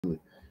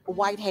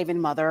Whitehaven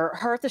mother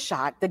heard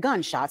the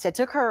gunshots that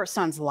took her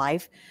son's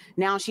life.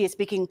 Now she is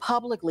speaking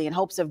publicly in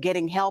hopes of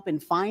getting help in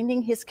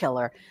finding his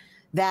killer.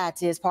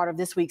 That is part of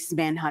this week's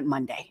Manhunt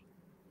Monday.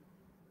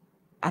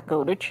 I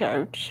go to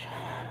church.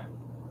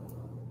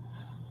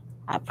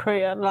 I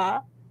pray a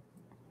lot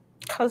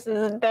because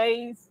there's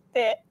days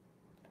that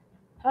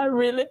I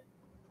really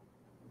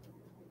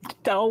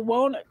don't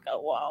want to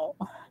go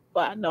on,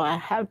 but I know I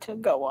have to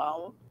go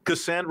on.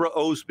 Cassandra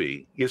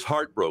Osby is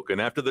heartbroken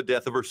after the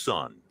death of her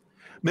son.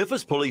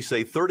 Memphis police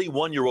say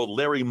 31-year-old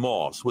Larry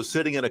Moss was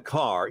sitting in a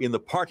car in the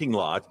parking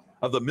lot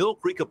of the Mill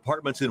Creek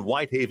Apartments in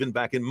Whitehaven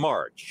back in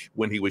March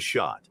when he was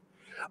shot.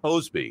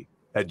 Osby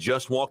had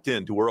just walked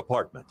into her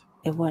apartment.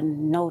 It wasn't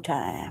no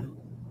time.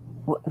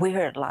 We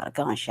heard a lot of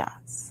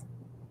gunshots.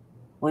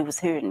 We was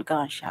hearing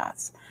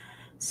gunshots.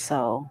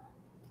 So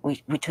we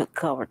took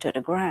cover to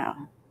the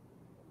ground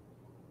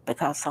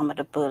because some of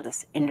the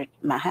bullets entered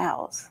my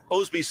house.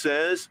 Osby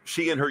says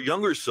she and her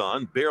younger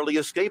son barely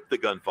escaped the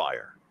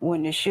gunfire.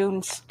 When the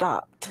shooting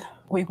stopped,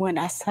 we went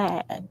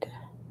outside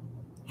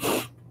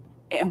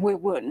and we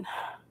went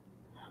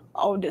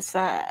on the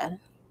side,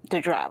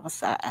 the driver's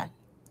side,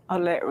 a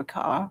Larry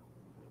car.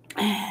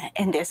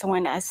 And that's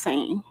when I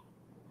seen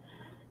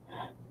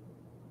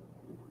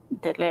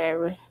that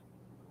Larry,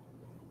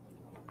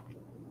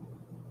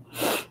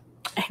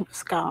 he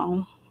was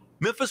gone.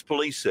 Memphis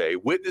police say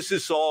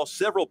witnesses saw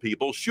several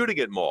people shooting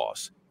at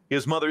Moss.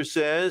 His mother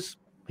says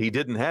he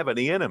didn't have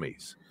any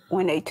enemies.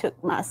 When they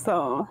took my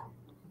son,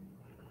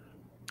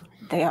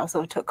 they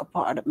also took a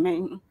part of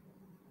me.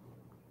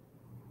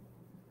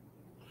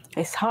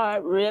 It's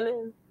hard,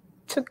 really,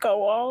 to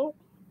go on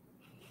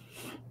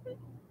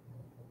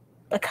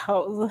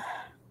because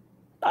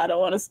I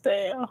don't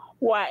understand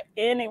why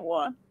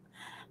anyone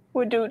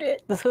would do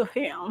that to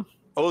him.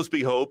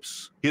 Osby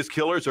hopes his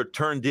killers are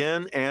turned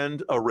in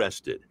and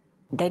arrested.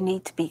 They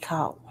need to be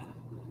caught.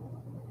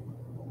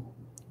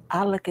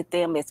 I look at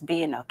them as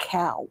being a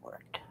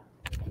coward.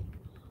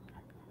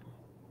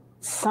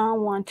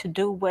 Someone to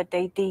do what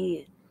they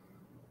did.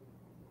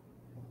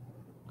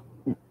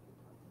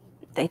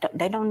 They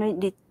don't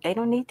need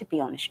to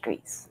be on the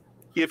streets.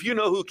 If you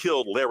know who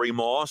killed Larry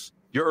Moss,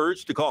 you're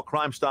urged to call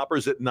Crime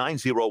Stoppers at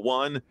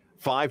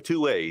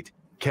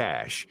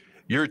 901-528-CASH.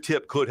 Your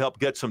tip could help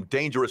get some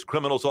dangerous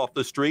criminals off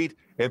the street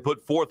and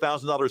put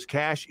 $4,000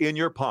 cash in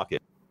your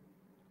pocket.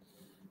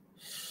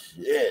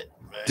 Shit,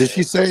 man. Did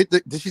she say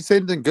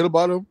anything good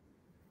about him?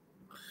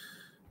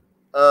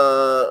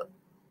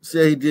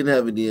 Said he didn't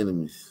have any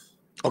enemies.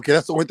 Okay,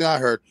 that's the only thing I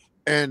heard.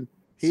 And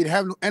he'd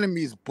have no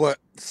enemies, but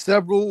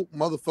several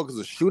motherfuckers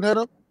are shooting at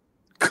him.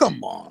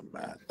 Come on,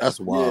 man. That's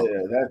wild.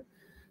 Yeah,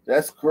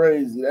 that's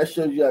crazy. That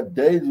shows you how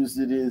dangerous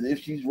it is. If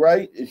she's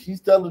right, if she's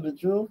telling the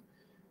truth,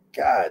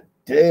 God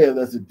damn,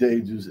 that's a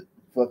dangerous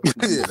fucking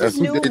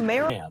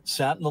Ann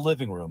sat in the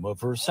living room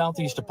of her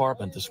Southeast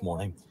apartment this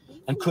morning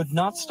and could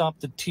not stop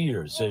the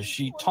tears as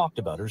she talked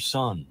about her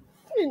son.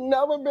 He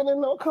never been in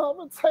no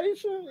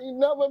confrontation. He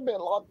never been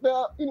locked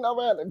up. He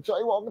never had a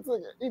jaywalking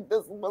ticket. He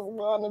just was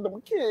one of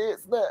them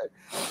kids that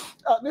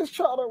I just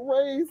try to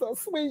raise a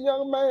sweet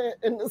young man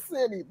in the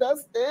city.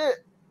 That's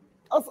it.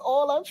 That's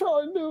all I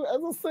try to do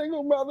as a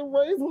single mother,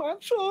 raise my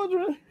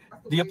children.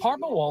 The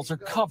apartment walls are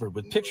covered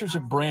with pictures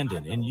of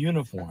Brandon in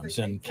uniforms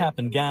and cap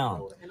and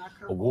gown.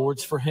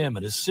 Awards for him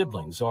and his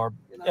siblings are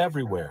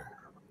everywhere.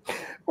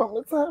 From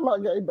the time I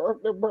gave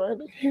birth to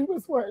Brandon, he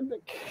was one of the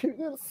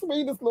cutest,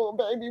 sweetest little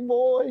baby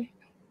boy.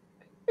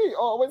 He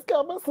always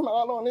kept a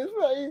smile on his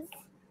face.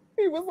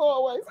 He was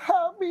always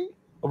happy.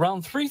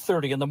 Around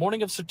 3:30 in the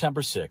morning of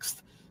September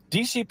 6th,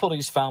 D.C.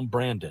 police found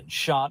Brandon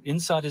shot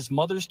inside his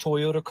mother's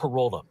Toyota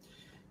Corolla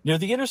near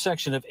the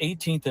intersection of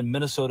 18th and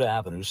Minnesota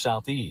Avenue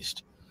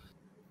Southeast.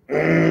 I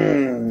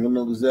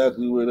know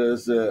exactly where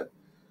that's at.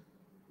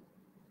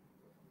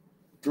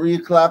 3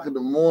 o'clock in the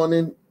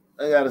morning.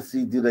 I gotta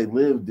see, do they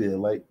live there?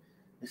 Like,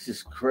 it's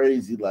just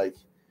crazy. Like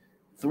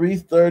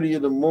 3:30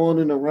 in the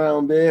morning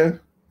around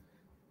there.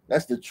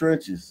 That's the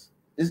trenches.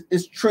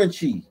 It's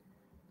trenchy.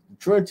 The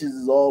trenches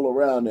is all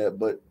around that,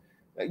 but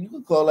you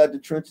can call that the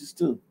trenches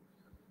too.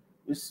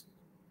 It's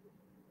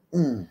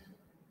a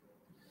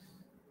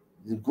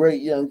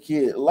great young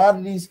kid. A lot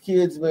of these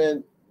kids,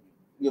 man,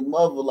 your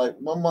mother, like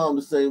my mom,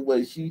 the same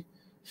way. She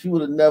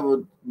would have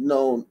never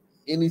known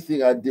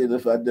anything I did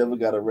if I never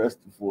got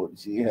arrested for it.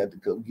 She had to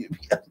come get me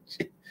out of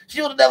jail.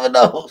 She would have never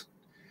known.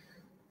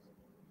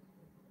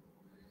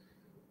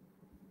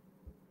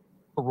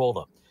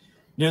 Corolla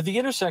near the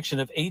intersection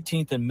of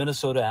 18th and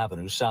Minnesota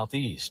Avenue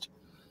Southeast.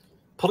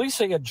 Police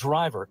say a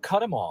driver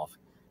cut him off,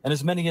 and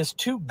as many as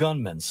 2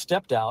 gunmen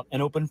stepped out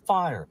and opened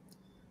fire.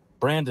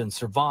 Brandon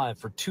survived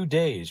for 2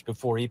 days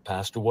before he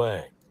passed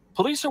away.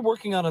 Police are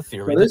working on a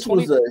theory. So this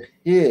was a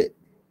hit.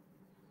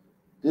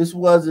 This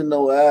wasn't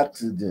no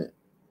accident.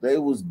 They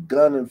was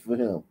gunning for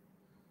him.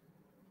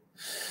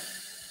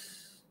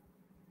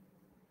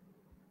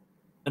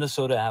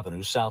 Minnesota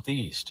Avenue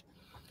Southeast.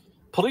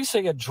 Police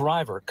say a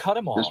driver cut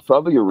him off,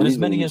 probably a and as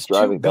reason many he's as 2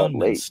 driving that gunmen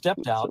late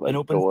stepped to, out like, and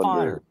opened go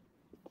fire.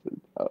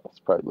 It's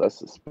probably less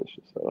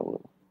suspicious. I don't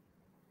know.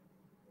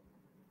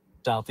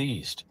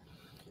 Southeast.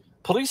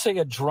 Police say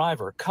a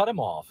driver cut him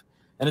off,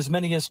 and as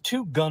many as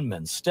 2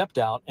 gunmen stepped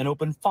out and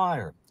opened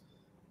fire.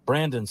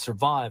 Brandon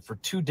survived for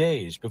 2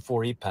 days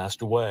before he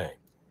passed away.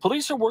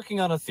 Police are working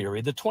on a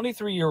theory the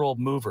 23-year-old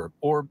mover,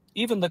 or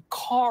even the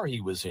car he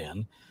was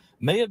in,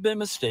 may have been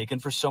mistaken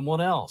for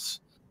someone else.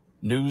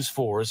 News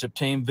 4 has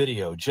obtained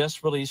video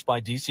just released by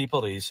D.C.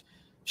 police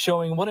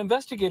showing what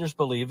investigators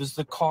believe is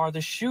the car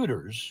the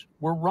shooters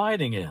were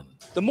riding in.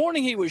 The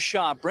morning he was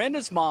shot,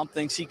 Brandon's mom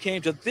thinks he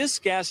came to this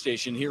gas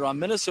station here on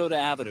Minnesota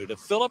Avenue to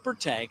fill up her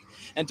tank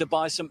and to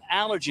buy some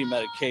allergy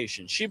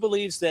medication. She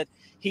believes that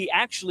he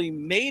actually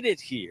made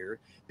it here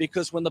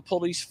because when the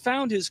police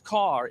found his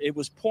car, it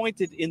was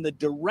pointed in the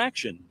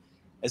direction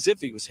as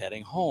if he was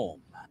heading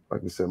home.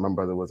 Like you said, my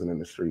brother wasn't in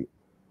the street.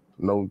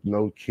 No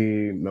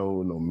kid,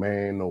 no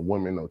man, no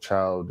woman, no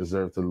child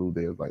deserved to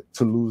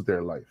lose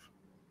their life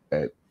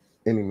at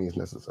any means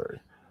necessary.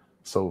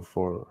 So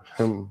for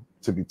him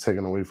to be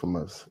taken away from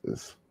us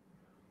is,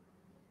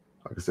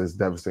 like I said, it's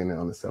devastating and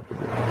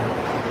unacceptable.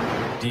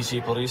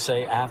 D.C. police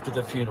say after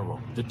the funeral,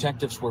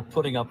 detectives were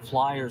putting up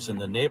flyers in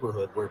the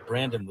neighborhood where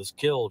Brandon was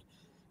killed,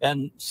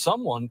 and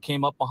someone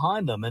came up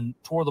behind them and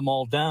tore them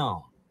all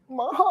down.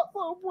 My heart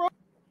so broke.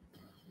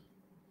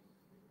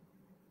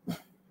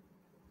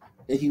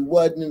 And he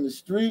wasn't in the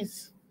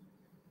streets.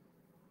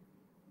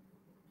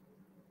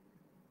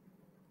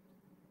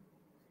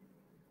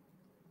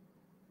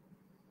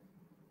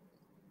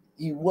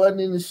 He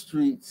wasn't in the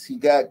streets. He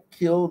got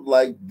killed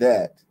like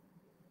that.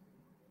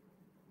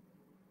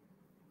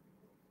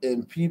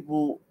 And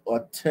people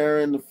are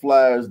tearing the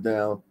flyers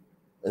down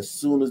as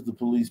soon as the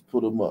police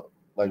put them up,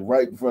 like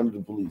right in front of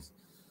the police.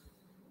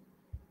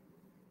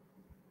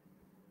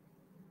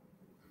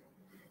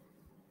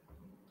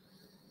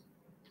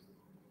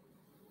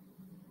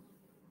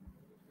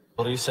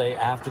 Police say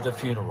after the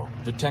funeral,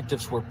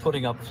 detectives were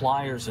putting up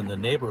flyers in the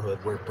neighborhood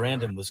where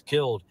Brandon was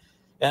killed,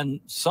 and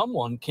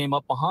someone came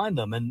up behind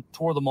them and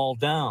tore them all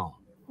down.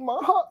 My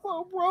heart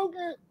so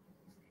broken.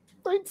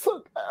 They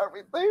took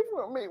everything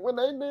from me when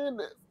they did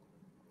this.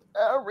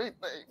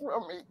 Everything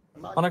from me.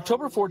 On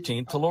October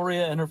 14th,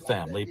 Taloria and her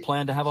family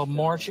plan to have a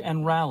march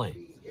and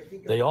rally.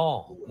 They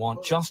all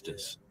want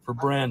justice for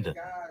Brandon.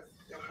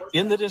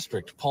 In the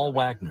district, Paul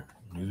Wagner,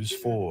 News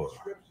 4.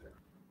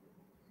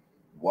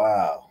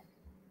 Wow.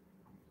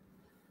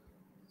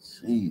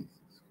 Jesus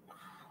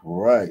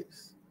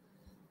Christ.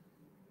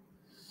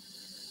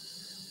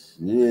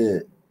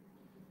 Shit.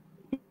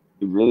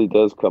 He really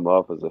does come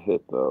off as a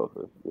hit,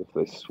 though. If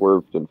they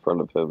swerved in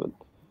front of him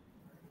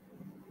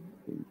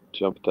and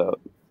jumped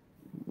out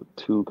with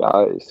 2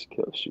 guys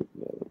shooting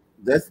at him.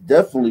 That's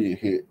definitely a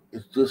hit.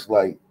 It's just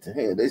like,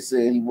 damn, they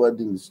saying he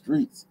wasn't in the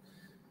streets.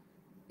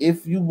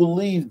 If you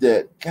believe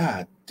that,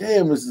 God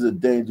damn, this is a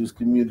dangerous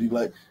community.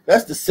 Like,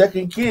 that's the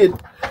second kid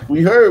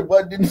we heard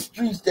wasn't in the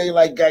streets. They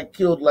like got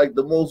killed like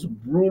the most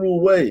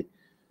brutal way.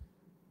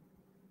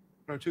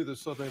 To this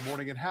Sunday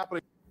morning and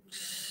happening.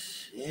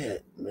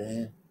 Shit,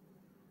 man.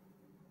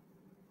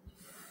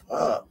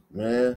 Fuck, man.